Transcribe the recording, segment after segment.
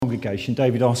congregation,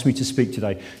 David asked me to speak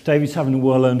today. David's having a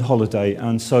well-earned holiday,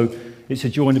 and so it's a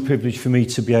joy and a privilege for me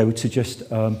to be able to just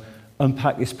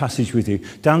unpack this passage with you.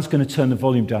 Dan's going to turn the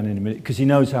volume down in a minute because he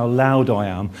knows how loud I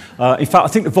am. In fact, I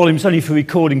think the volume's only for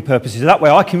recording purposes. That way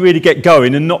I can really get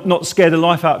going and not scare the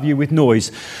life out of you with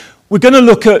noise. We're going to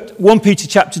look at 1 Peter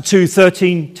chapter 2,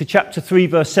 13 to chapter 3,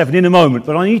 verse 7 in a moment,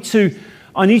 but I need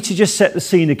to just set the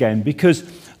scene again because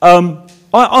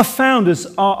I found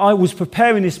as I was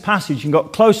preparing this passage and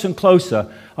got closer and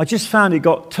closer, I just found it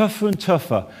got tougher and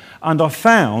tougher. And I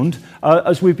found,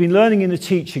 as we've been learning in the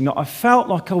teaching, that I felt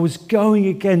like I was going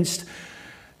against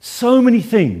so many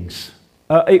things.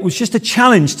 It was just a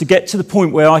challenge to get to the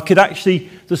point where I could actually,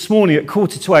 this morning at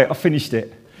 7:45, I finished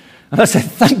it. And I said,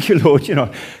 thank you, Lord,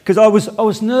 because I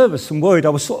was nervous and worried. I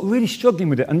was sort of really struggling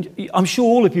with it. And I'm sure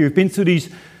all of you have been through these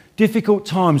difficult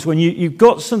times when you've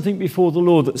got something before the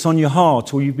Lord that's on your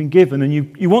heart or you've been given and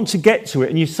you want to get to it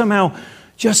and you somehow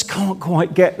just can't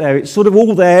quite get there. It's sort of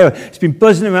all there. It's been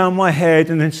buzzing around my head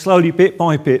and then slowly, bit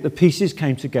by bit, the pieces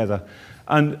came together.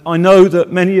 And I know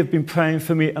that many have been praying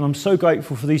for me, and I'm so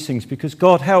grateful for these things because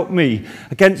God helped me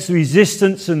against the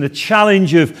resistance and the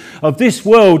challenge of this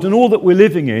world and all that we're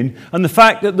living in, and the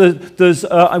fact that there's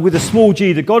with a small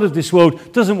g, the God of this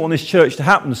world doesn't want this church to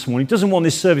happen this morning, doesn't want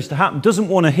this service to happen, doesn't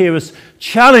want to hear us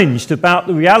challenged about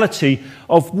the reality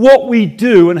of what we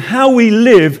do and how we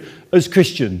live as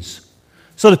Christians.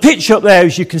 So the picture up there,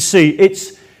 as you can see,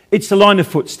 it's the line of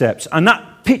footsteps, and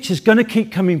that picture's going to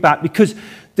keep coming back because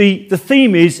the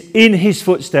theme is in his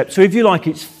footsteps. So if you like,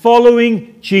 it's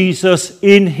following Jesus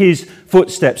in his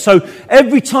footsteps. So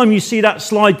every time you see that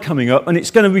slide coming up, and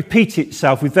it's going to repeat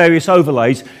itself with various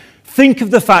overlays, think of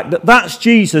the fact that that's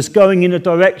Jesus going in a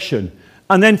direction.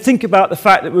 And then think about the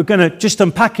fact that we're going to just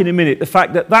unpack in a minute, the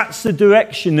fact that that's the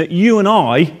direction that you and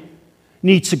I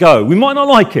need to go. We might not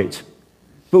like it,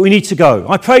 but we need to go.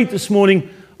 I prayed this morning,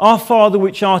 Our Father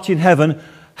which art in heaven,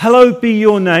 hallowed be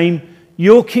your name,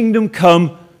 your kingdom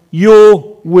come,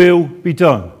 your will be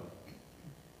done.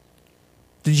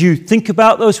 Did you think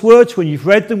about those words when you've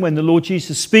read them, when the Lord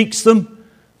Jesus speaks them?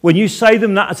 When you say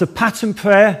them, that as a pattern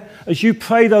prayer, as you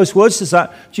pray those words, do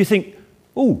you think,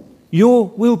 oh, your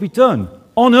will be done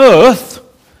on earth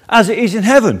as it is in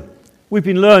heaven? We've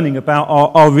been learning about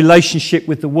our relationship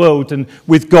with the world and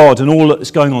with God and all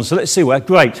that's going on. So let's see where.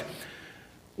 Great.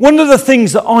 One of the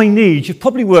things that I need, you've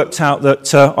probably worked out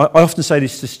that, I often say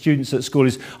this to students at school,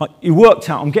 is you worked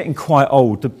out I'm getting quite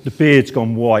old, the beard's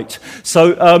gone white.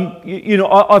 So,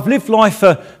 I've lived life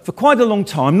for quite a long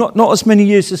time, not as many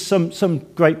years as some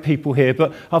great people here,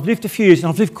 but I've lived a few years, and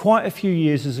I've lived quite a few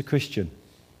years as a Christian.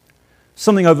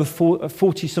 Something over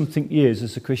 40-something years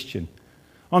as a Christian.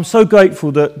 I'm so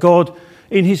grateful that God,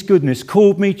 in his goodness,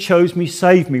 called me, chose me,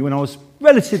 saved me when I was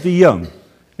relatively young.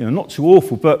 Not too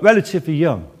awful, but relatively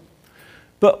young.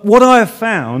 But what I have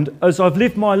found as I've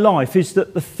lived my life is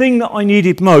that the thing that I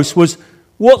needed most was,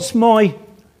 what's my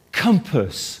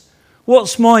compass?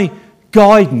 What's my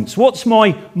guidance? What's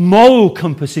my moral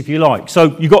compass, if you like?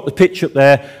 So you've got the picture up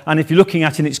there, and if you're looking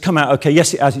at it and it's come out, okay,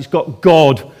 yes it has, it's got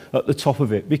God at the top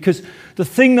of it. Because the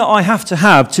thing that I have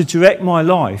to direct my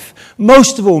life,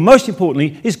 most of all, most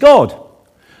importantly, is God.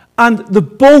 And the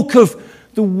bulk of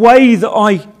the way that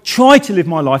I try to live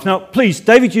my life. Now, please,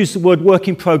 David used the word work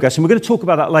in progress, and we're going to talk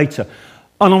about that later.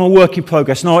 And I'm a work in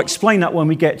progress, and I'll explain that when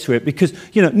we get to it, because,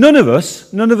 none of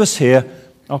us here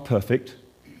are perfect.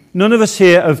 None of us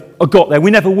here have got there.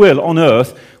 We never will on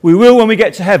earth. We will when we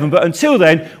get to heaven, but until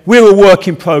then, we're a work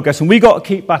in progress, and we've got to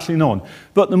keep battling on.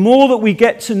 But the more that we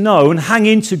get to know and hang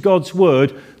into God's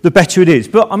word, the better it is.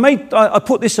 But I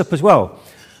put this up as well.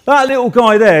 That little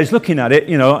guy there is looking at it,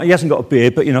 he hasn't got a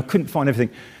beard, but, couldn't find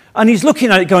everything. And he's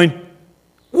looking at it going,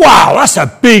 wow, that's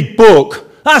a big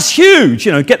book. That's huge,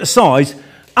 get the size.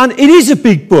 And it is a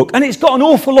big book, and it's got an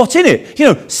awful lot in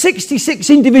it. 66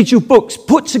 individual books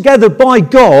put together by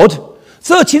God,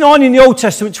 39 in the Old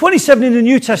Testament, 27 in the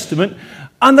New Testament,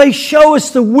 and they show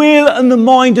us the will and the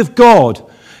mind of God.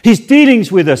 His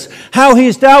dealings with us, how he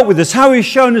has dealt with us, how he has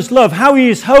shown us love, how he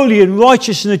is holy and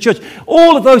righteous and a judge,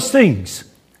 all of those things.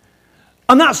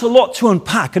 And that's a lot to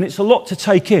unpack, and it's a lot to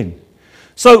take in.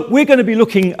 So we're going to be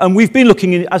looking, and we've been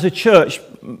looking as a church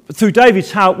through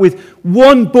David's house with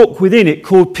one book within it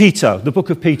called Peter, the book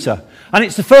of Peter. And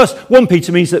it's the first, 1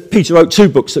 Peter means that Peter wrote 2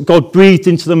 books, that God breathed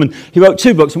into them, and he wrote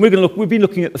 2 books, and we've been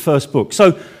looking at the first book.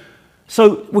 So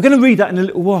we're going to read that in a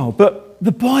little while, but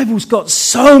the Bible's got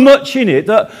so much in it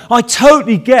that I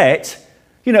totally get,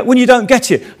 when you don't get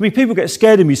it. I mean, people get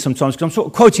scared of me sometimes because I'm sort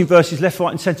of quoting verses left,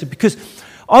 right, and centre, because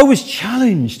I was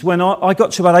challenged when I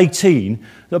got to about 18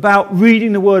 about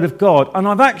reading the Word of God, and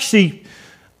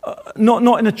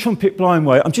not in a trumpet blowing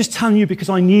way. I'm just telling you because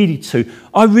I needed to.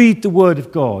 I read the Word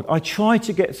of God. I try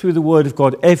to get through the Word of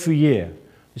God every year.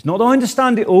 It's not that I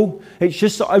understand it all. It's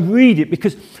just that I read it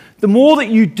because the more that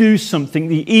you do something,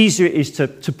 the easier it is to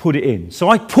put it in. So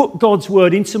I put God's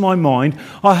Word into my mind.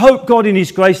 I hope God in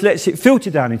His grace lets it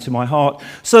filter down into my heart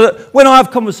so that when I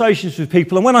have conversations with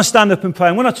people and when I stand up and pray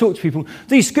and when I talk to people,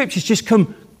 these scriptures just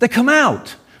come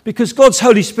out because God's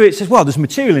Holy Spirit says, well, there's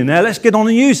material in there. Let's get on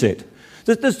and use it.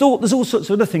 There's all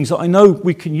sorts of other things that I know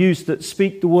we can use that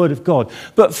speak the Word of God.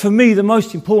 But for me, the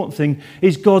most important thing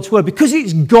is God's Word. Because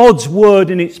it's God's Word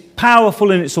and it's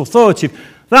powerful and it's authoritative,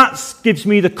 that gives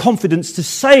me the confidence to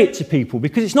say it to people.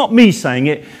 Because it's not me saying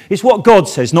it, it's what God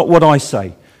says, not what I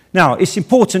say. Now, it's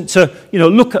important to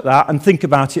look at that and think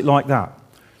about it like that.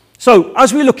 So,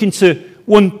 as we look into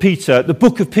 1 Peter, the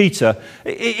book of Peter,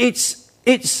 it's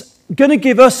going to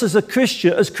give us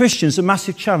as Christians a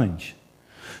massive challenge.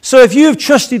 So if you have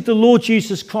trusted the Lord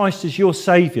Jesus Christ as your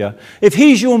Saviour, if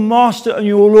He's your Master and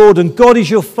your Lord and God is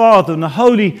your Father and the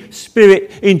Holy Spirit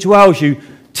indwells you,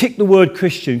 tick the word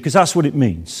Christian because that's what it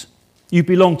means. You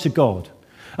belong to God.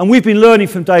 And we've been learning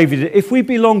from David that if we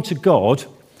belong to God,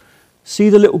 see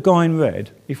the little guy in red,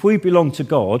 if we belong to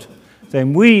God,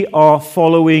 then we are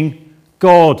following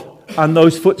God and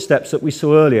those footsteps that we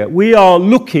saw earlier. We are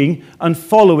looking and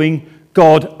following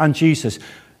God and Jesus.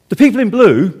 The people in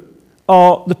blue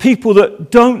are the people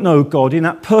that don't know God in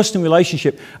that personal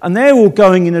relationship, and they're all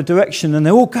going in a direction, and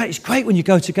they're all great. It's great when you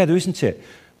go together, isn't it?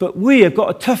 But we have got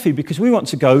a toughie because we want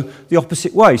to go the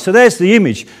opposite way. So there's the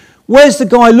image. Where's the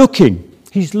guy looking?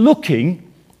 He's looking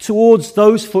towards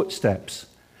those footsteps.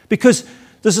 Because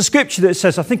there's a scripture that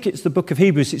says, I think it's the book of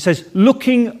Hebrews, it says,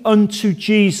 looking unto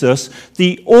Jesus,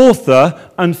 the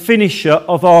author and finisher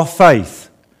of our faith.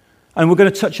 And we're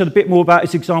going to touch on a bit more about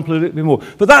his example a little bit more.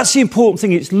 But that's the important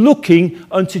thing. It's looking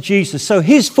unto Jesus. So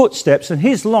his footsteps and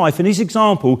his life and his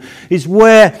example is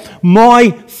where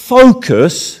my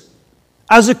focus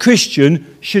as a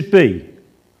Christian should be.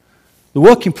 The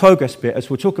work in progress bit, as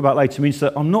we'll talk about later, means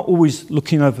that I'm not always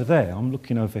looking over there. I'm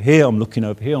looking over here, I'm looking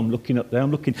over here, I'm looking up there,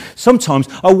 I'm looking. Sometimes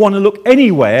I want to look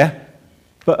anywhere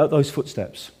but at those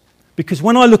footsteps. Because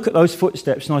when I look at those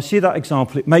footsteps and I see that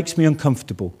example, it makes me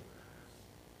uncomfortable.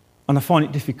 And I find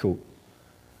it difficult.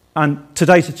 And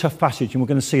today's a tough passage, and we're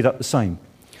going to see that the same.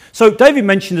 So David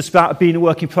mentioned this about being a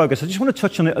work in progress. I just want to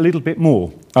touch on it a little bit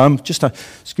more.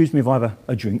 Excuse me if I have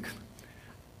a drink.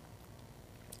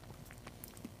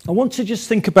 I want to just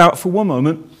think about for one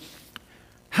moment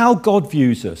how God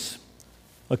views us.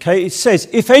 Okay, it says,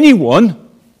 if anyone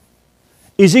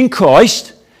is in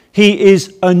Christ, he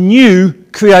is a new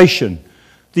creation.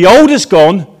 The old has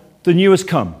gone, the new has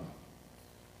come.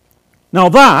 Now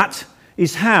that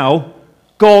is how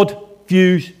God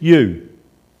views you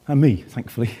and me,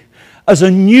 thankfully, as a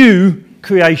new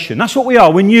creation. That's what we are.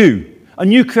 We're new, a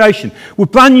new creation. We're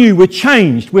brand new. We're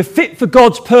changed. We're fit for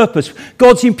God's purpose.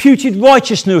 God's imputed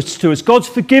righteousness to us. God's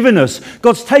forgiven us.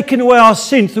 God's taken away our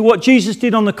sin through what Jesus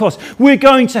did on the cross. We're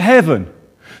going to heaven.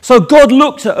 So God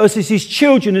looks at us as his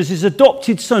children, as his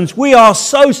adopted sons. We are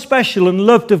so special and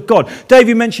loved of God.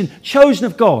 David mentioned chosen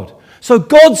of God. So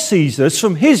God sees us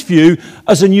from his view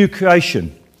as a new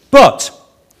creation. But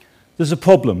there's a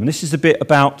problem, and this is the bit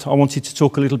about I wanted to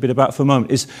talk a little bit about for a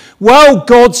moment, is while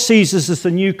God sees us as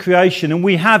a new creation, and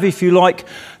we have, if you like,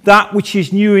 that which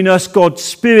is new in us, God's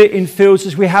Spirit infills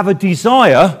us, we have a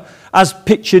desire, as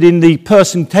pictured in the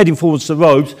person heading forwards the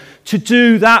robes, to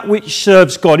do that which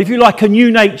serves God. If you like, a new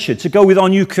nature to go with our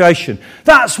new creation.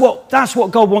 That's what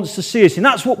God wants to see us in.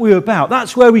 That's what we're about.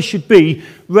 That's where we should be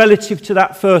relative to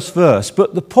that first verse.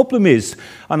 But the problem is,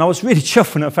 and I was really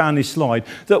chuffed when I found this slide,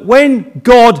 that when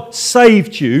God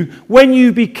saved you, when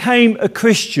you became a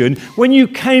Christian, when you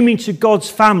came into God's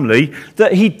family,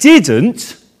 that he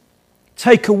didn't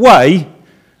take away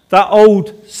that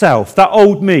old self, that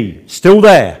old me, still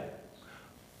there,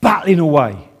 battling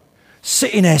away.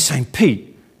 Sitting there saying,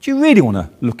 Pete, do you really want to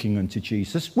looking unto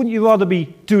Jesus? Wouldn't you rather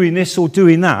be doing this or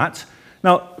doing that?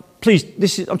 Now, please,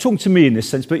 I'm talking to me in this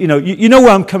sense, but you know where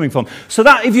I'm coming from. So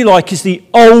that, if you like, is the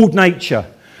old nature.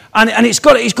 And it's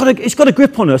got a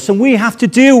grip on us, and we have to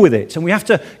deal with it, and we have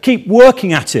to keep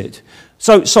working at it.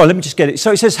 So, sorry, let me just get it.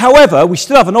 So it says, however, we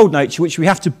still have an old nature which we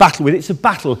have to battle with. It's a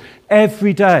battle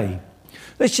every day.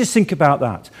 Let's just think about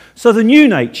that. So the new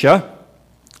nature,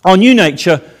 our new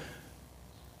nature,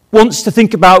 wants to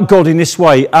think about God in this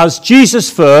way, as Jesus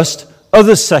first,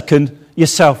 others second,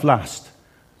 yourself last.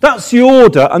 That's the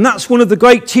order, and that's one of the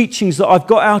great teachings that I've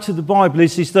got out of the Bible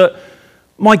is that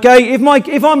my gaze,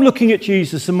 if I'm looking at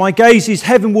Jesus and my gaze is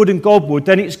heavenward and Godward,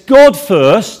 then it's God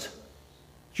first.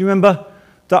 Do you remember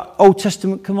that Old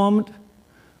Testament commandment?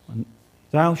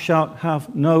 Thou shalt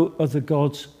have no other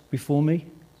gods before me.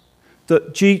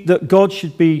 That God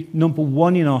should be number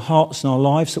one in our hearts and our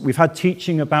lives. That we've had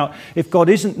teaching about if God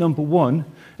isn't number one,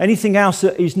 anything else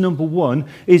that is number one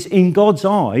is in God's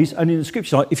eyes and in the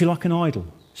scripture, like, if you like, an idol.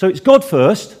 So it's God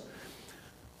first,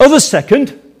 others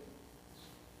second,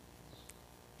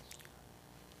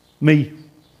 me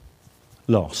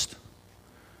last.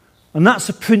 And that's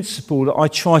a principle that I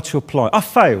try to apply. I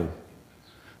fail,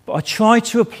 but I try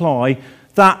to apply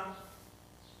that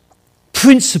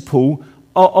principle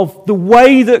of the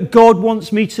way that God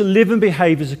wants me to live and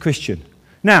behave as a Christian.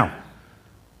 Now,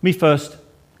 me first.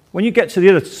 When you get to the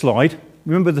other slide,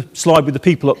 remember the slide with the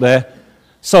people up there?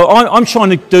 So I'm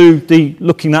trying to do the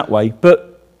looking that way,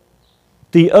 but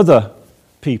the other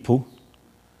people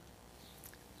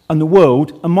and the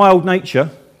world and my old nature,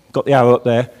 got the arrow up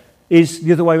there, is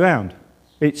the other way around.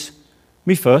 It's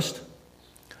me first,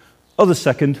 others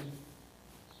second,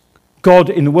 God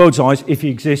in the world's eyes, if he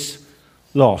exists,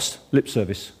 last, lip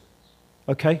service.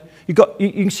 Okay? You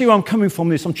can see where I'm coming from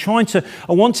this.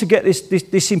 I want to get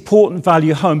this important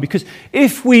value home, because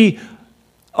if we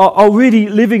are really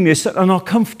living this and are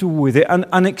comfortable with it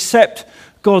and accept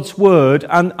God's word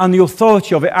and the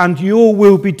authority of it, and your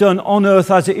will be done on earth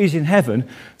as it is in heaven,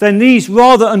 then these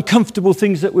rather uncomfortable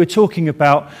things that we're talking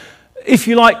about, if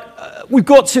you like, we've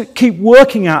got to keep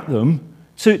working at them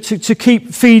to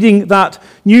keep feeding that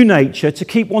new nature, to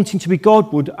keep wanting to be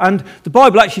Godward. And the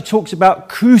Bible actually talks about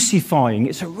crucifying.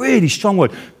 It's a really strong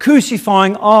word.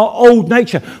 Crucifying our old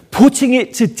nature, putting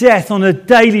it to death on a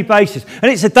daily basis.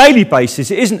 And it's a daily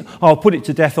basis. It isn't, I'll put it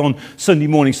to death on Sunday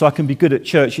morning so I can be good at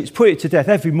church. It's put it to death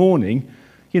every morning.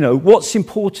 You know, what's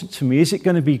important to me? Is it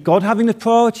going to be God having the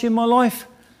priority in my life?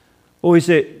 Or is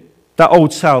it that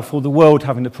old self or the world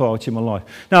having the priority in my life?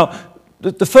 Now,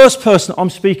 the first person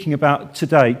I'm speaking about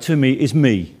today to me is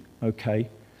me, okay?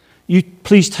 You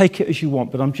please take it as you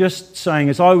want, but I'm just saying,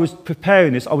 as I was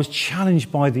preparing this, I was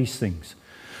challenged by these things.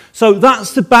 So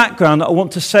that's the background that I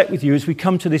want to set with you as we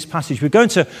come to this passage. We're going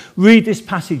to read this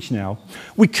passage now.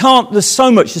 There's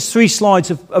so much, there's 3 slides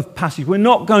of passage. We're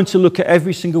not going to look at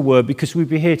every single word because we'll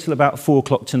be here till about 4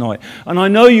 o'clock tonight. And I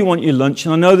know you want your lunch,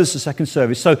 and I know there's a second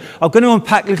service, so I'm going to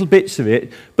unpack little bits of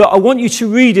it, but I want you to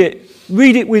read it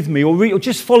with me, or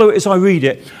just follow it as I read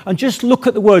it, and just look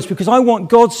at the words, because I want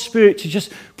God's Spirit to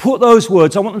just put those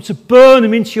words, I want them to burn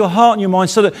them into your heart and your mind,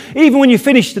 so that even when you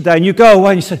finish the day and you go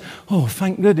away and you say, oh,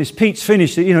 thank goodness, Pete's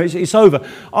finished, it's over.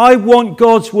 I want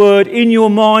God's word in your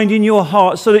mind, in your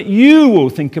heart, so that you will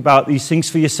think about these things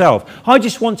for yourself. I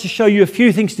just want to show you a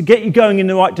few things to get you going in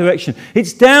the right direction.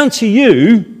 It's down to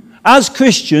you, as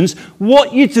Christians,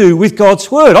 what you do with God's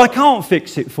word. I can't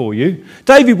fix it for you.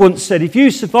 David once said, if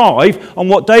you survive on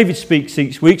what David speaks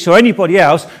each week, or anybody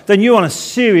else, then you're on a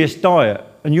serious diet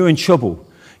and you're in trouble.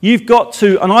 You've got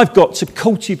to, and I've got to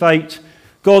cultivate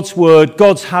God's word,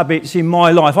 God's habits in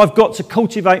my life. I've got to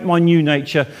cultivate my new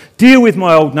nature, deal with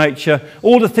my old nature,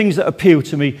 all the things that appeal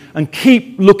to me, and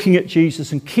keep looking at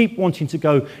Jesus and keep wanting to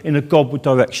go in a Godward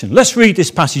direction. Let's read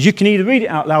this passage. You can either read it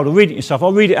out loud or read it yourself.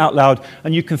 I'll read it out loud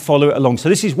and you can follow it along. So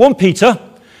this is 1 Peter,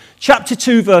 chapter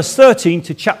 2, verse 13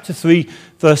 to chapter 3,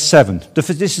 verse 7.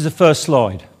 This is the first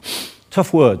slide.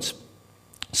 Tough words.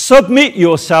 Submit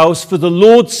yourselves for the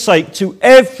Lord's sake to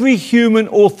every human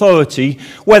authority,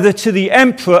 whether to the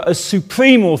emperor as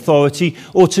supreme authority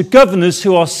or to governors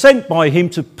who are sent by him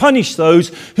to punish those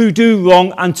who do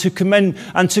wrong and to commend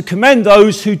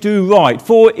those who do right.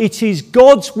 For it is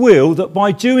God's will that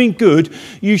by doing good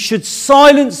you should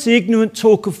silence the ignorant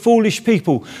talk of foolish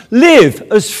people. Live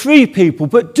as free people,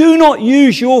 but do not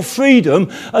use your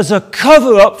freedom as a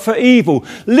cover-up for evil.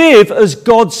 Live as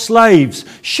God's slaves.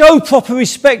 Show proper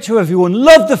respect to everyone.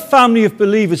 Love the family of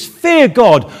believers. Fear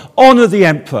God. Honour the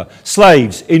emperor.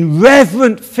 Slaves, in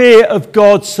reverent fear of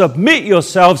God, submit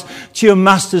yourselves to your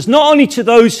masters, not only to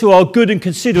those who are good and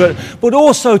considerate, but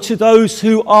also to those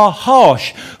who are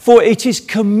harsh. For it is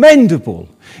commendable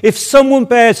if someone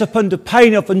bears up under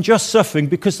pain of unjust suffering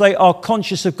because they are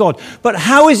conscious of God. But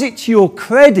how is it to your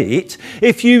credit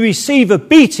if you receive a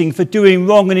beating for doing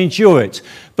wrong and endure it?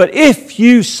 But if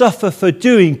you suffer for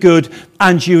doing good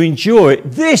and you endure it,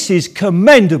 this is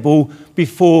commendable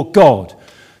before God.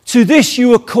 To this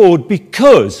you are called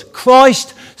because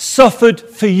Christ suffered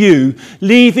for you,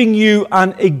 leaving you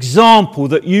an example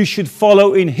that you should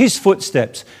follow in his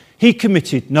footsteps. He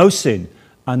committed no sin,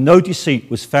 and no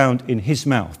deceit was found in his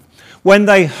mouth. When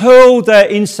they hurled their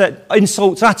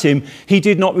insults at him, he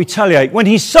did not retaliate. When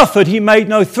he suffered, he made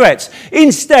no threats.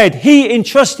 Instead, he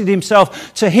entrusted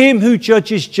himself to him who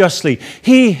judges justly.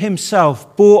 He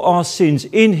himself bore our sins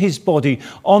in his body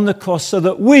on the cross so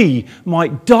that we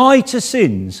might die to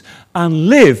sins and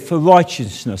live for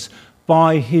righteousness.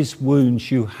 By his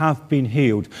wounds you have been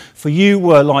healed. For you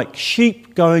were like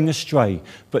sheep going astray,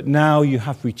 but now you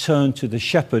have returned to the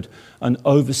shepherd and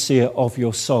overseer of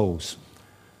your souls.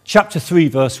 Chapter 3,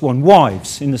 verse 1.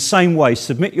 Wives, in the same way,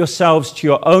 submit yourselves to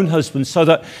your own husbands, so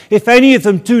that if any of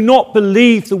them do not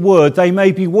believe the word, they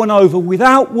may be won over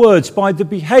without words by the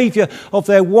behavior of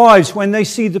their wives when they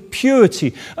see the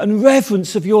purity and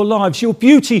reverence of your lives. Your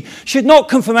beauty should not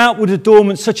come from outward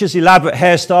adornments such as elaborate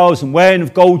hairstyles and wearing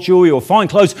of gold jewelry or fine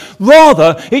clothes.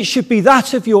 Rather, it should be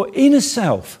that of your inner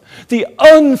self, the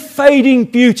unfading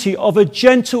beauty of a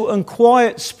gentle and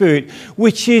quiet spirit,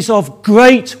 which is of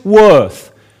great worth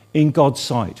in God's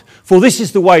sight. For this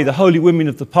is the way the holy women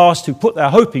of the past who put their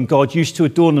hope in God used to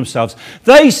adorn themselves.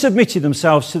 They submitted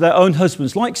themselves to their own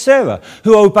husbands, like Sarah,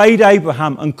 who obeyed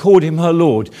Abraham and called him her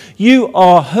Lord. You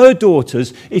are her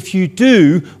daughters if you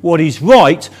do what is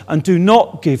right and do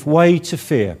not give way to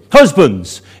fear.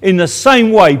 Husbands, in the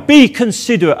same way, be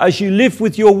considerate as you live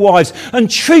with your wives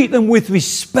and treat them with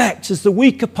respect as the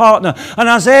weaker partner and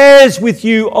as heirs with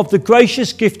you of the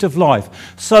gracious gift of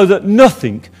life, so that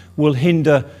nothing will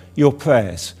hinder your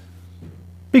prayers.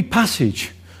 Big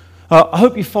passage. I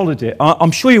hope you followed it.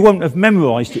 I'm sure you won't have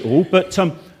memorised it all, but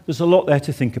there's a lot there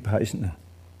to think about, isn't there?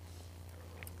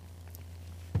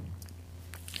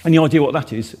 Any idea what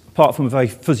that is, apart from a very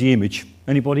fuzzy image?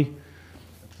 Anybody?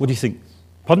 What do you think?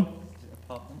 Pardon?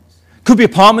 Apartments. Could be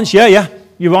apartments, yeah.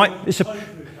 You're right. It's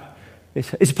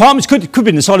apartments. Could be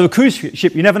in the side of a cruise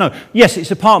ship, you never know. Yes,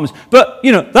 it's apartments. But,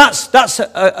 that's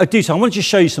a detail. I want to just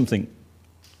show you something.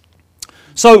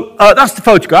 So that's the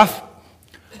photograph,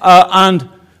 and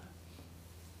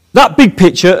that big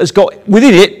picture has got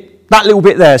within it that little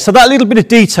bit there. So that little bit of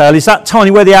detail is that tiny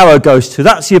where the arrow goes to.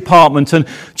 That's the apartment, and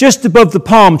just above the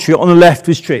palm tree on the left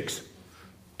was Trix.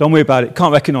 Don't worry about it.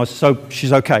 Can't recognise her, so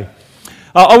she's okay.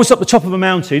 I was up the top of a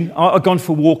mountain. I'd gone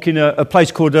for a walk in a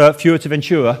place called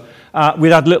Fuerteventura.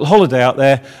 We'd had a little holiday out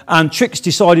there, and Trix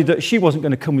decided that she wasn't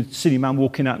going to come with the silly man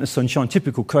walking out in the sunshine,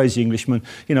 typical crazy Englishman.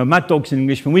 Mad dogs in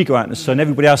Englishman, we go out in the sun.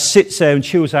 Everybody else sits there and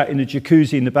chills out in the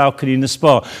jacuzzi, in the balcony, in the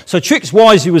spa. So Trix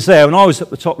wisely was there, and I was at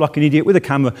the top like an idiot with a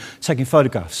camera taking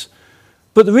photographs.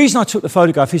 But the reason I took the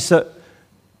photograph is that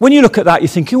when you look at that, you're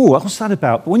thinking, oh, what's that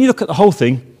about? But when you look at the whole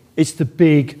thing, it's the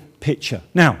big picture.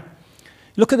 Now,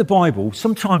 look at the Bible.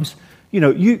 Sometimes,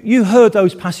 you heard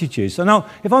those passages. And now,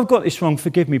 if I've got this wrong,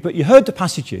 forgive me, but you heard the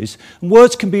passages, and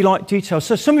words can be like details.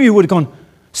 So some of you would have gone,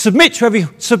 submit to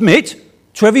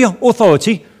every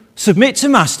authority, submit to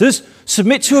masters,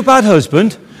 submit to a bad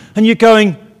husband, and you're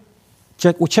going,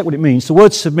 check what it means. The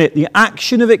word submit, the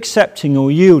action of accepting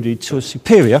or yielding to a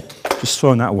superior. Just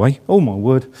throwing that away. Oh, my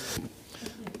word.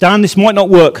 Dan, this might not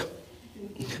work.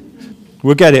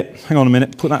 We'll get it. Hang on a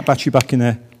minute. Put that battery back in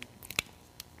there.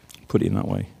 Put it in that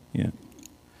way. Yeah.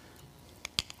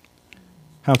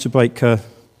 How to break...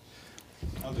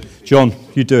 John,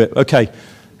 you do it. Okay.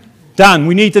 Dan,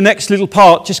 we need the next little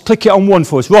part. Just click it on one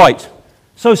for us. Right.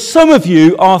 So some of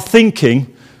you are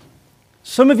thinking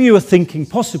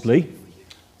possibly,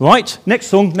 right,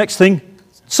 next thing,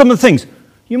 some of the things.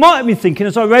 You might have been thinking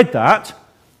as I read that,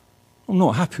 I'm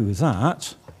not happy with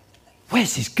that.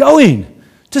 Where's this going?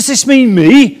 Does this mean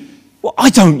me? Well,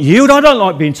 I don't yield. I don't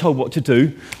like being told what to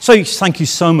do. So thank you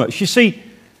so much. You see,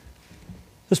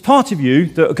 there's part of you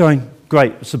that are going,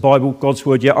 great, it's the Bible, God's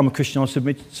word. Yeah, I'm a Christian.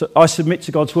 I submit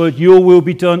to God's word. Your will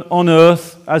be done on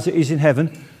earth as it is in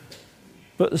heaven.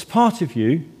 But there's part of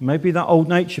you, maybe that old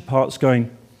nature part's going,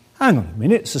 hang on a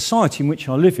minute, society in which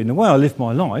I live in, the way I live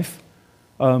my life,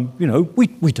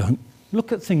 we don't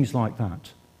look at things like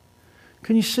that.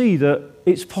 Can you see that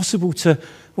it's possible to,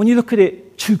 when you look at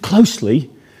it too closely,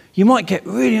 you might get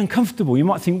really uncomfortable. You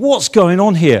might think, what's going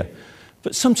on here?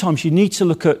 But sometimes you need to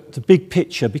look at the big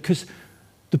picture, because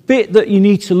the bit that you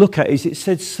need to look at is it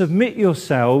said, submit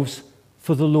yourselves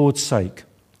for the Lord's sake.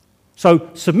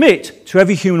 So submit to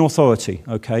every human authority,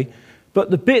 okay? But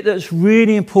the bit that's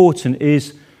really important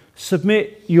is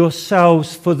submit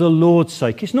yourselves for the Lord's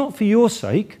sake. It's not for your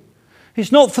sake.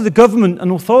 It's not for the government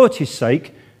and authority's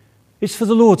sake. It's for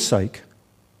the Lord's sake.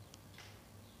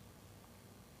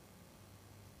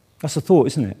 That's a thought,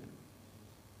 isn't it?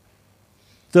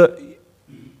 That,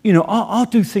 I'll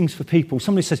do things for people.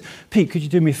 Somebody says, Pete, could you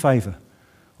do me a favour?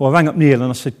 Or I rang up Neil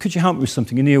and I said, could you help me with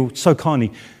something? And Neil so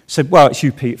kindly said, well, it's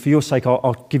you, Pete. For your sake,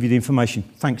 I'll give you the information.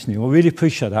 Thanks, Neil. I really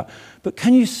appreciate that. But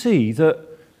can you see that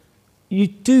you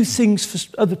do things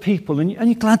for other people and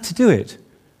you're glad to do it.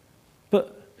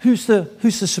 But who's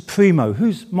the supremo?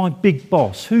 Who's my big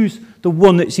boss? Who's the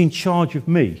one that's in charge of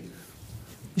me?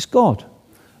 It's God.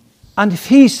 And if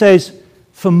he says,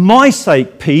 for my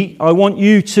sake, Pete, I want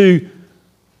you to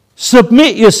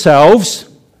submit yourselves,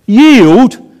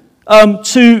 yield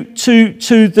to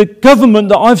the government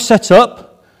that I've set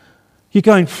up, you're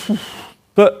going,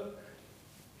 but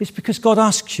it's because God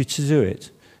asks you to do it.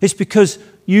 It's because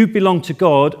you belong to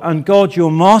God, and God,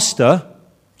 your master,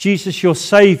 Jesus, your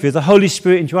Saviour, the Holy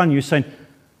Spirit indwelling you, is saying,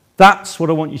 that's what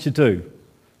I want you to do.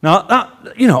 Now,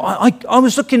 I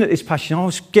was looking at this passage, and I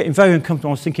was getting very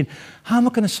uncomfortable. I was thinking, how am I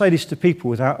going to say this to people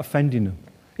without offending them?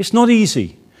 It's not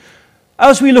easy.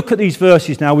 As we look at these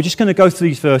verses now, we're just going to go through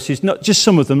these verses, not just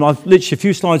some of them. I've literally a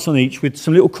few slides on each with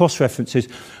some little cross-references.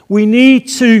 We need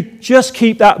to just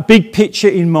keep that big picture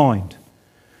in mind.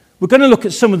 We're going to look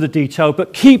at some of the detail,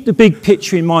 but keep the big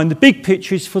picture in mind. The big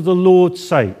picture is for the Lord's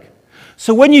sake.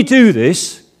 So when you do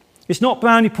this, it's not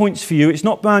brownie points for you, it's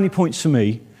not brownie points for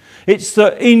me. It's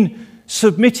that in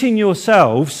submitting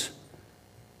yourselves,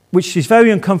 which is very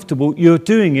uncomfortable, you're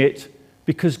doing it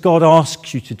because God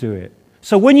asks you to do it.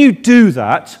 So when you do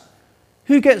that,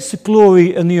 who gets the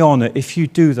glory and the honour if you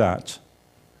do that?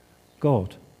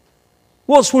 God.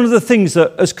 What's one of the things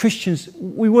that as Christians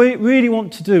we really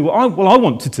want to do? I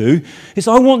want to do is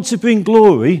I want to bring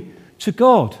glory to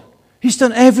God. He's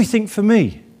done everything for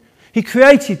me. He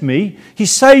created me. He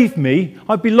saved me.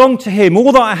 I belong to him.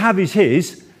 All that I have is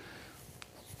his,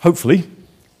 hopefully.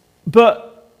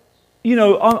 But,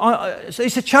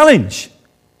 it's a challenge.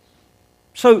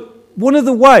 So one of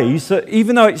the ways that,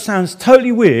 even though it sounds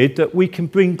totally weird, that we can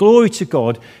bring glory to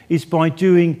God is by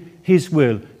doing his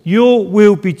will. Your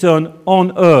will be done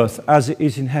on earth as it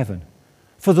is in heaven,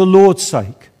 for the Lord's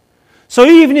sake. So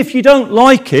even if you don't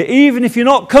like it, even if you're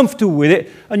not comfortable with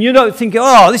it, and you don't think,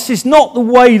 this is not the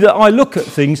way that I look at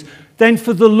things, then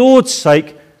for the Lord's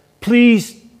sake,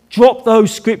 please drop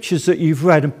those scriptures that you've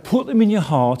read and put them in your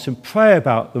heart and pray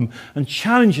about them and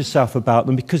challenge yourself about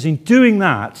them, because in doing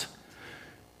that,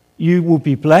 you will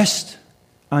be blessed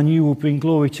and you will bring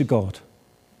glory to God.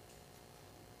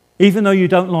 Even though you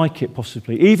don't like it,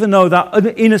 possibly. Even though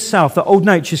that inner self, that old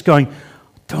nature is going, I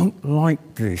don't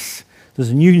like this. There's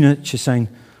a new nature saying,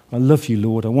 I love you,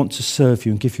 Lord. I want to serve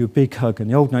you and give you a big hug. And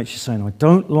the old nature is saying, I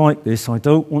don't like this. I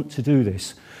don't want to do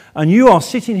this. And you are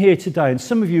sitting here today, and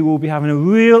some of you will be having a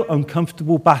real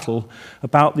uncomfortable battle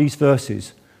about these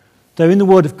verses. They're in the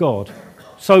Word of God.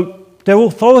 So they're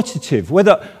authoritative.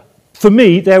 For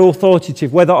me, they're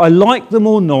authoritative. Whether I like them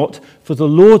or not, for the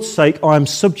Lord's sake, I am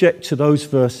subject to those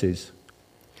verses.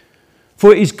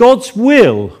 For it is God's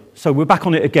will, so we're back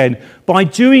on it again, by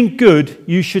doing good,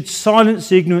 you should silence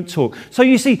the ignorant talk. So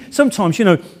you see, sometimes,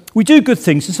 we do good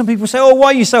things, and some people say, why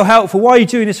are you so helpful? Why are you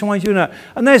doing this and why are you doing that?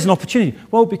 And there's an opportunity.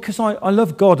 Well, because I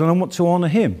love God and I want to honour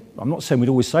him. I'm not saying we'd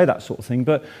always say that sort of thing,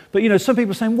 but some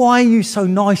people are saying, why are you so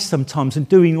nice sometimes and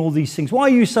doing all these things? Why are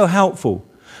you so helpful?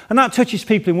 And that touches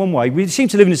people in one way. We seem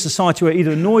to live in a society where it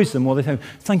either annoys them or they think,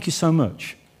 thank you so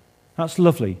much. That's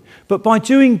lovely. But by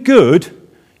doing good,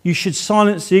 you should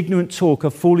silence the ignorant talk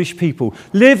of foolish people.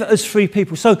 Live as free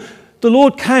people. So the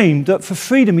Lord came that for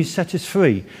freedom he set us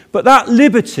free. But that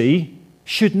liberty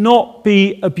should not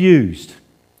be abused.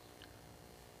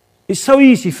 It's so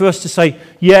easy for us to say,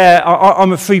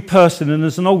 I'm a free person and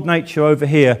there's an old nature over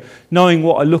here, knowing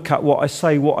what I look at, what I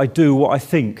say, what I do, what I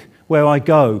think, where I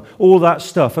go, all that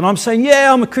stuff. And I'm saying,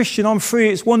 I'm a Christian, I'm free,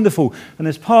 it's wonderful. And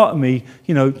there's part of me,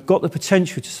 got the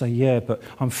potential to say, but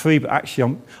I'm free, but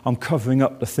actually I'm covering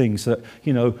up the things that,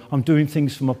 I'm doing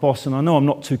things for my boss, and I know I'm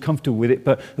not too comfortable with it,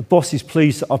 but the boss is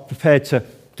pleased that I've prepared to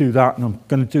do that, and I'm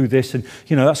going to do this, and,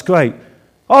 that's great.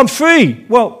 I'm free.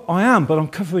 Well, I am, but I'm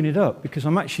covering it up because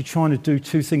I'm actually trying to do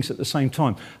two things at the same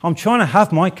time. I'm trying to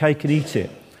have my cake and eat it.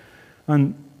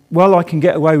 And I can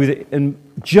get away with it and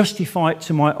justify it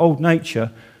to my old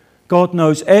nature, God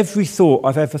knows every thought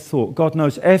I've ever thought. God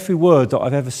knows every word that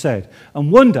I've ever said.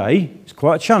 And one day, it's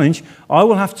quite a challenge, I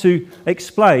will have to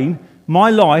explain my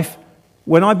life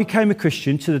when I became a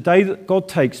Christian to the day that God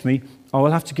takes me. I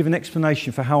will have to give an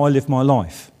explanation for how I live my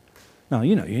life. Now,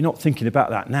 you're not thinking about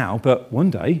that now, but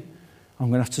one day I'm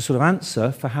going to have to sort of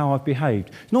answer for how I've behaved.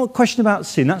 It's not a question about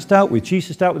sin. That's dealt with.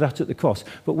 Jesus dealt with that at the cross.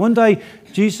 But one day,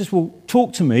 Jesus will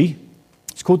talk to me.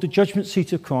 It's called the judgment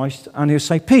seat of Christ. And he'll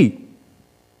say, Pete,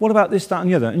 what about this, that, and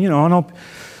the other? And,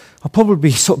 I'll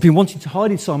probably sort of be wanting to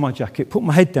hide inside my jacket, put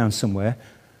my head down somewhere.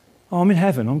 I'm in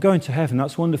heaven. I'm going to heaven.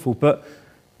 That's wonderful. But,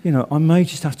 I may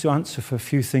just have to answer for a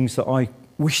few things that I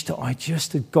wish that I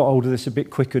just had got hold of this a bit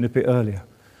quicker and a bit earlier.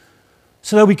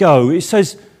 So there we go. It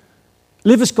says,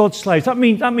 live as God's slaves. That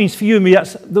means for you and me,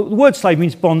 the word slave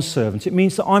means bondservant. It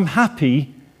means that I'm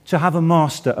happy to have a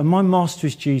master, and my master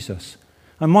is Jesus.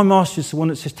 And my master is the one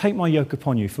that says, take my yoke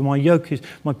upon you, for my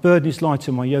burden is light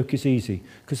and my yoke is easy.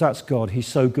 Because that's God. He's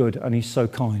so good and he's so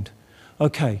kind.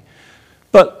 Okay.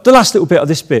 But the last little bit of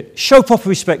this bit, show proper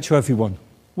respect to everyone.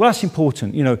 Well, that's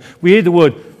important. You know, we hear the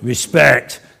word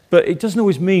respect, but it doesn't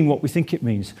always mean what we think it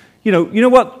means. You know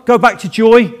what? Go back to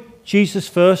joy. Jesus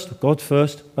first, God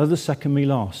first, others second, me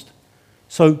last.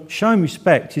 So showing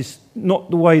respect is not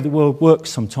the way the world works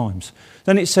sometimes.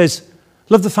 Then it says,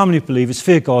 love the family of believers,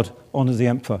 fear God, honour the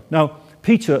emperor. Now,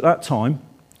 Peter at that time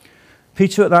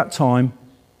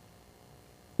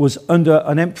was under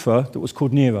an emperor that was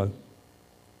called Nero,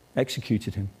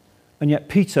 executed him. And yet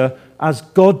Peter, as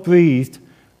God breathed,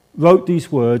 wrote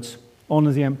these words,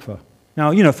 honour the emperor.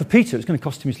 Now, you know, for Peter, it's going to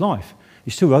cost him his life.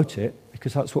 He still wrote it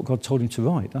because that's what God told him to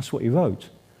write. That's what he wrote.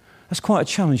 That's quite a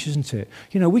challenge, isn't it?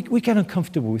 You know, we get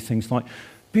uncomfortable with things like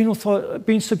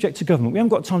being subject to government. We haven't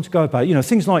got time to go about it. You know,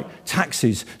 things like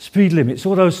taxes, speed limits,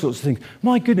 all those sorts of things.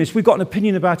 My goodness, we've got an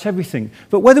opinion about everything.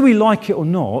 But whether we like it or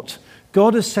not,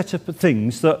 God has set up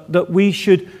things that we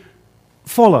should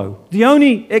follow. The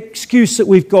only excuse that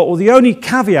we've got, or the only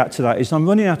caveat to that is, I'm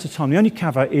running out of time, the only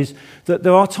caveat is that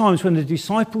there are times when the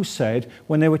disciples said,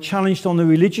 when they were challenged on the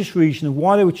religious reason of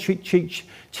why they were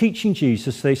teaching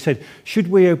Jesus, they said, should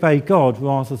we obey God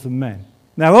rather than men?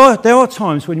 Now, there are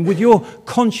times when with your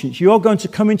conscience you are going to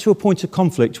come into a point of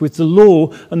conflict with the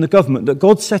law and the government that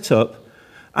God set up,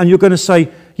 and you're going to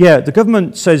say, yeah, the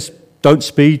government says don't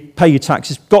speed, pay your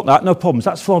taxes, got that, no problems,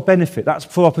 that's for our benefit, that's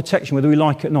for our protection, whether we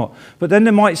like it or not. But then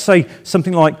they might say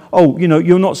something like, oh, you know,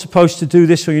 you're not supposed to do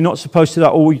this, or you're not supposed to do that,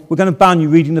 or we're going to ban you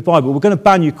reading the Bible, we're going to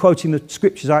ban you quoting the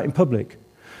scriptures out in public.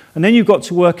 And then you've got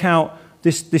to work out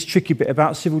this tricky bit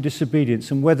about civil disobedience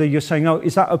and whether you're saying, oh,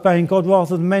 is that obeying God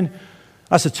rather than men?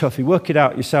 That's a toughie. Work it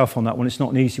out yourself on that one. It's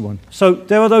not an easy one. So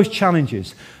there are those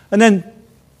challenges. And then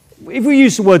if we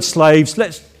use the word slaves,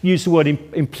 let's use the word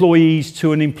employees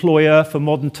to an employer for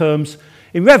modern terms.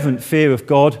 In reverent fear of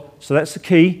God, so that's the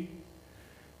key.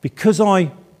 Because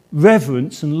I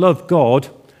reverence and love God,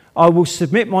 I will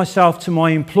submit myself to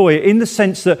my employer in the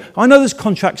sense that I know there's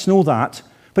contracts and all that,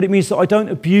 but it means that I don't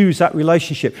abuse that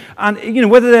relationship. And, you know,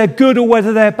 whether they're good or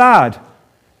whether they're bad,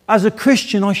 as a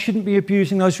Christian, I shouldn't be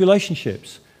abusing those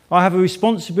relationships. I have a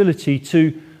responsibility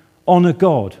to honour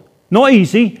God. Not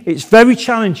easy, it's very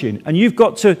challenging, and you've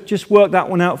got to just work that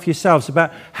one out for yourselves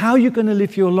about how you're going to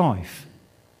live your life.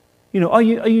 You know, are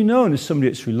you known as somebody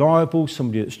that's reliable,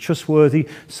 somebody that's trustworthy,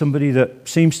 somebody that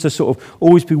seems to sort of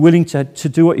always be willing to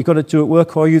do what you've got to do at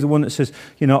work, or are you the one that says,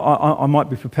 you know, I might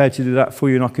be prepared to do that for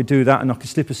you, and I could do that, and I could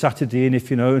slip a Saturday in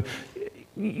if, you know.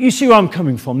 You see where I'm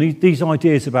coming from, these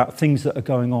ideas about things that are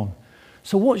going on.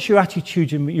 So what's your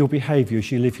attitude and your behaviour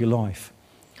as you live your life?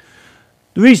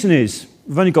 The reason is,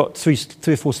 we've only got three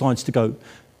or four slides to go,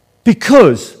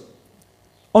 because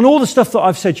on all the stuff that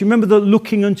I've said, you remember the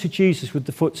looking unto Jesus with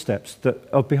the footsteps that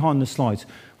are behind the slides?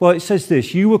 Well, it says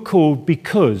this, you were called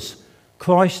because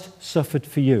Christ suffered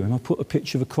for you. And I put a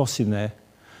picture of a cross in there,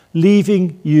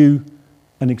 leaving you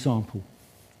an example.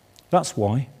 That's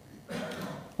why.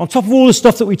 On top of all the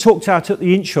stuff that we talked about at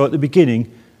the intro at the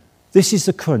beginning, this is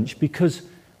the crunch, because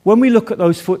when we look at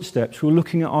those footsteps, we're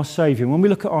looking at our Saviour. When we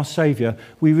look at our Saviour,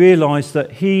 we realise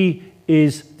that he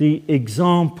is the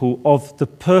example of the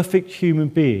perfect human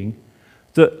being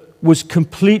that was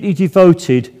completely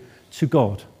devoted to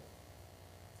God,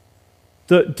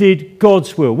 that did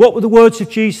God's will. What were the words of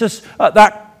Jesus at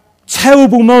that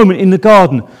terrible moment in the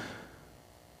garden?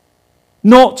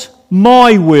 Not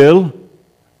my will,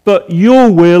 but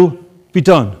your will be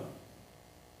done.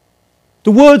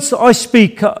 The words that I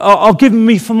speak are given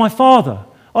me from my Father.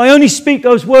 I only speak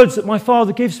those words that my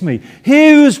Father gives me.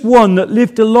 Here is one that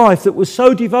lived a life that was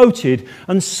so devoted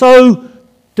and so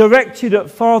directed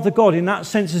at Father God, in that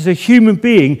sense as a human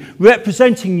being,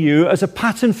 representing you as a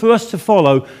pattern for us to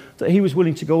follow, that he was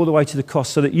willing to go all the way to the cross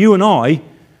so that you and I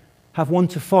have one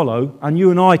to follow, and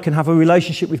you and I can have a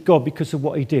relationship with God because of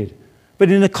what he did. But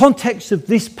in the context of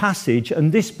this passage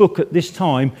and this book at this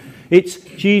time, it's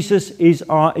Jesus is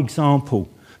our example.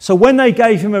 So when they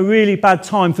gave him a really bad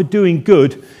time for doing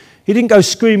good, he didn't go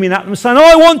screaming at them saying,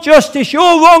 I want justice, you're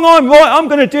wrong, I'm right, I'm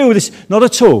going to deal with this. Not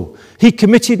at all. He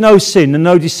committed no sin and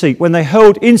no deceit. When they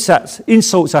hurled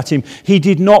insults at him, he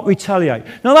did not retaliate.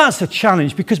 Now that's a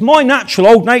challenge, because my natural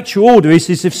old nature order is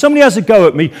if somebody has a go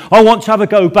at me, I want to have a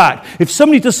go back. If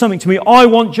somebody does something to me, I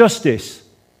want justice.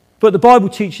 But the Bible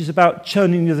teaches about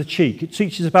turning the other cheek. It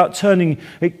teaches about going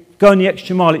the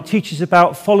extra mile. It teaches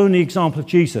about following the example of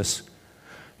Jesus.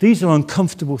 These are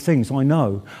uncomfortable things, I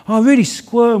know. I really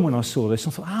squirmed when I saw this. I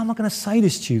thought, how am I going to say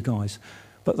this to you guys?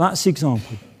 But that's the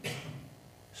example.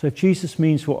 So if Jesus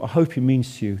means what I hope he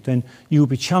means to you, then you will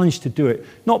be challenged to do it.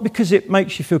 Not because it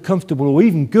makes you feel comfortable or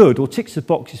even good or ticks the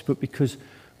boxes, but because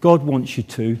God wants you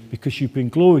to, because you bring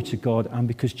glory to God, and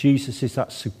because Jesus is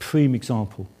that supreme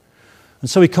example. And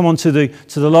so we come on to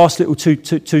the last little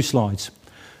two slides.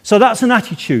 So that's an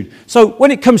attitude. So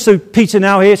when it comes to Peter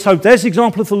now here, so there's the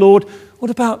example of the Lord. What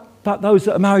about those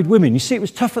that are married women? You see, it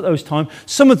was tough at those times.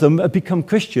 Some of them have become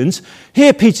Christians.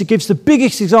 Here Peter gives the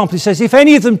biggest example. He says, if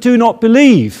any of them do not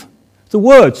believe the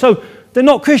word. So they're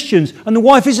not Christians, and the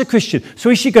wife is a Christian. So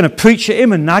is she going to preach at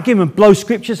him and nag him and blow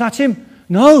scriptures at him?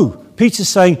 No. Peter's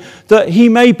saying that he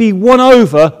may be won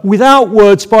over without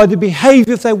words by the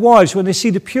behaviour of their wives when they see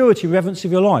the purity and reverence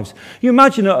of your lives. You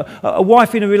imagine a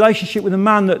wife in a relationship with a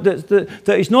man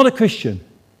that is not a Christian,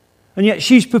 and yet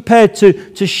she's prepared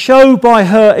to show by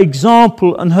her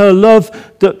example and her love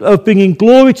of bringing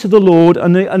glory to the Lord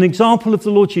and an example of the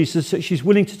Lord Jesus, that she's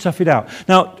willing to tough it out.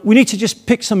 Now, we need to just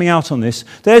pick something out on this.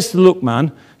 There's the look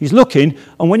man. He's looking,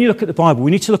 and when you look at the Bible,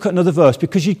 we need to look at another verse,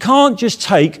 because you can't just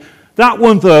take that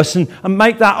one verse and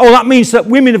make that, that means that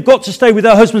women have got to stay with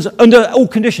their husbands under all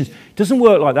conditions. It doesn't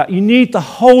work like that. You need the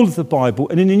whole of the Bible.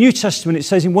 And in the New Testament, it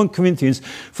says in 1 Corinthians,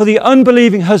 for the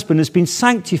unbelieving husband has been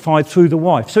sanctified through the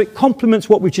wife. So it complements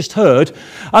what we've just heard.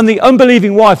 And the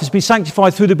unbelieving wife has been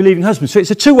sanctified through the believing husband. So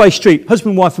it's a two-way street,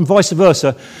 husband, wife, and vice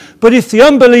versa. But if the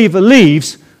unbeliever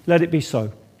leaves, let it be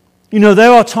so. You know,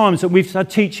 there are times that we've had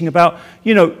teaching about,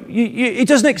 it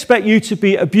doesn't expect you to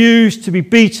be abused, to be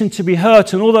beaten, to be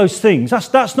hurt, and all those things.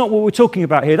 That's not what we're talking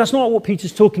about here. That's not what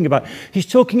Peter's talking about. He's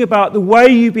talking about the way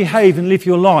you behave and live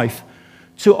your life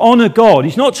to honour God.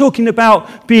 He's not talking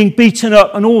about being beaten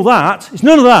up and all that. It's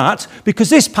none of that, because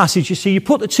this passage, you see, you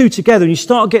put the two together and you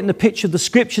start getting the picture of the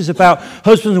scriptures about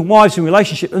husbands and wives in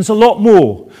relationship. There's a lot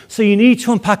more. So you need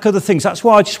to unpack other things. That's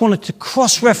why I just wanted to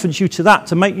cross-reference you to that,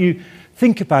 to make you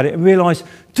think about it and realise,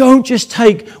 don't just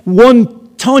take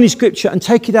one tiny scripture and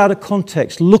take it out of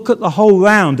context. Look at the whole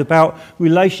round about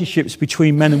relationships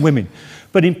between men and women.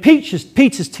 But in Peter's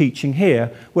teaching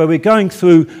here, where we're going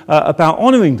through about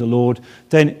honouring the Lord,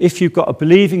 then if you've got a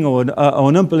believing or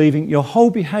an unbelieving, your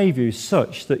whole behaviour is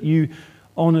such that you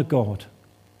honour God.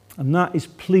 And that is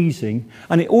pleasing.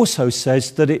 And it also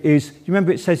says that it is, you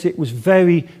remember it says it was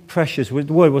very precious. The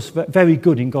word was very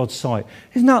good in God's sight.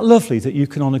 Isn't that lovely that you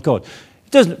can honour God?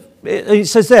 It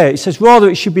says there, it says rather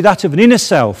it should be that of an inner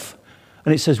self.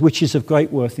 And it says which is of great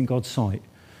worth in God's sight.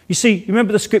 You see, you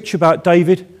remember the scripture about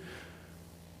David?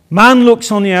 Man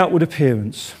looks on the outward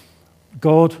appearance.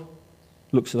 God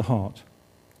looks at the heart.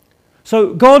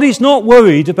 So God is not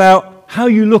worried about how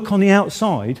you look on the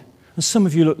outside. And some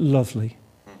of you look lovely.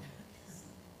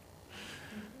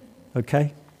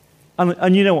 Okay?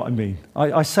 And you know what I mean.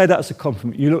 I say that as a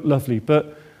compliment. You look lovely.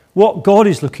 But what God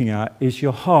is looking at is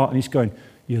your heart, and he's going,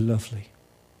 you're lovely.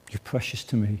 You're precious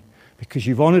to me. Because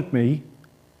you've honoured me.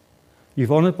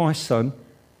 You've honoured my son.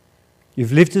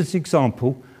 You've lived as an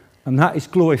example. And that is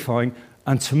glorifying.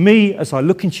 And to me, as I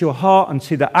look into your heart and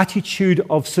see the attitude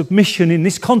of submission in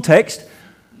this context,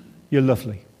 you're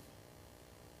lovely.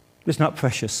 Isn't that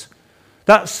precious?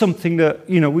 That's something that,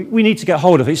 we need to get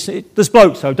hold of. There's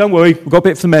blokes, so don't worry, we've got a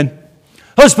bit for the men.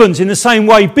 Husbands, in the same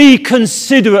way, be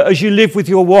considerate as you live with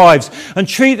your wives and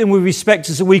treat them with respect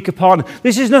as a weaker partner.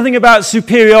 This is nothing about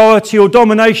superiority or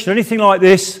domination or anything like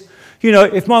this.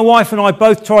 If my wife and I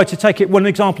both tried to take it one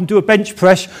example and do a bench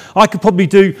press, I could probably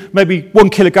do maybe 1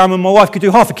 kilogram and my wife could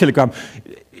do half a kilogram.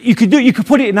 You could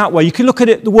put it in that way. You can look at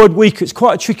it, the word weaker. It's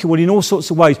quite a tricky one in all sorts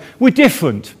of ways. We're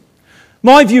different.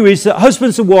 My view is that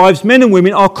husbands and wives, men and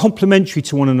women, are complementary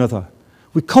to one another.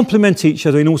 We complement each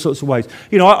other in all sorts of ways.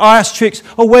 I ask Trix,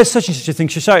 where's such and such a thing?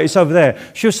 She'll say, it's over there.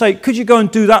 She'll say, could you go and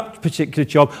do that particular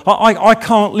job? I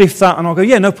can't lift that. And I'll go,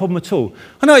 yeah, no problem at all.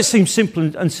 I know it seems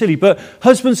simple and silly, but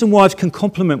husbands and wives can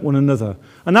complement one another.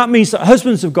 And that means that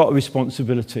husbands have got a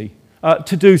responsibility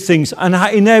to do things and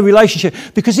in their relationship.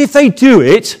 Because if they do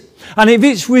it, and if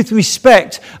it's with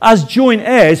respect as joint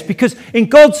heirs, because in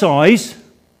God's eyes,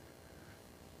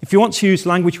 if you want to use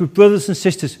language with brothers and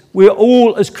sisters, we're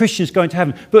all as Christians going to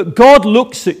heaven. But God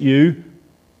looks at you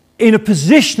in a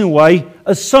positional way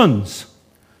as sons.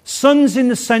 Sons in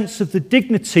the sense of the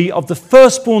dignity of the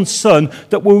firstborn son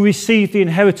that will receive the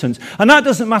inheritance. And that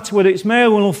doesn't matter whether it's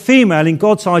male or female. In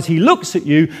God's eyes, he looks at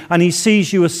you and he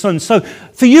sees you as sons. So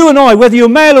for you and I, whether you're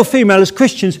male or female, as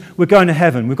Christians, we're going to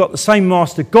heaven. We've got the same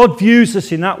master. God views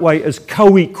us in that way as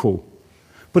co-equal.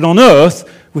 But on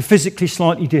earth, we're physically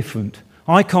slightly different.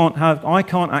 I can't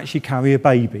actually carry a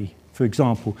baby, for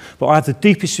example, but I have the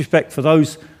deepest respect for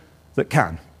those that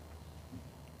can.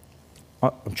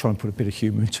 I'm trying to put a bit of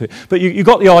humour into it. But you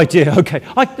got the idea, okay.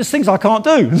 There's things I can't do,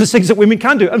 and there's things that women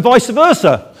can do, and vice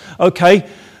versa, okay.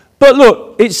 But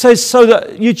look, it says, so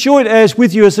that you joint heirs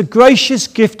with you as a gracious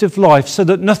gift of life, so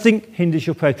that nothing hinders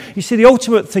your prayers. You see, the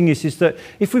ultimate thing is that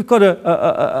if we've got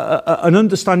an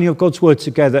understanding of God's word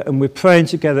together, and we're praying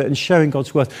together and sharing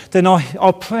God's word, then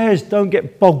our prayers don't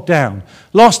get bogged down.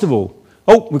 Last of all,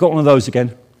 we've got one of those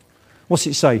again. What's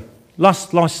it say?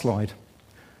 Last slide.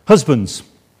 Husbands,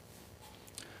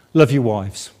 love your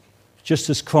wives, just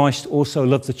as Christ also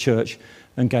loved the church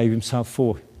and gave himself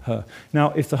for her.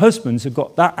 Now, if the husbands have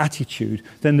got that attitude,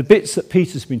 then the bits that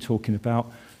Peter's been talking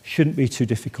about shouldn't be too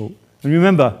difficult. And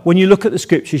remember, when you look at the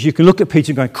scriptures, you can look at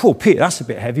Peter and go, cool, Peter, that's a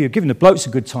bit heavy. You're giving the blokes a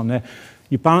good time there.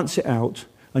 You balance it out,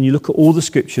 and you look at all the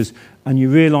scriptures, and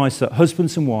you realise that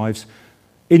husbands and wives,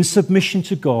 in submission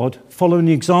to God, following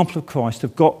the example of Christ,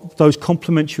 have got those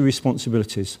complementary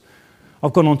responsibilities.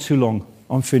 I've gone on too long.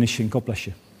 I'm finishing. God bless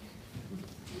you.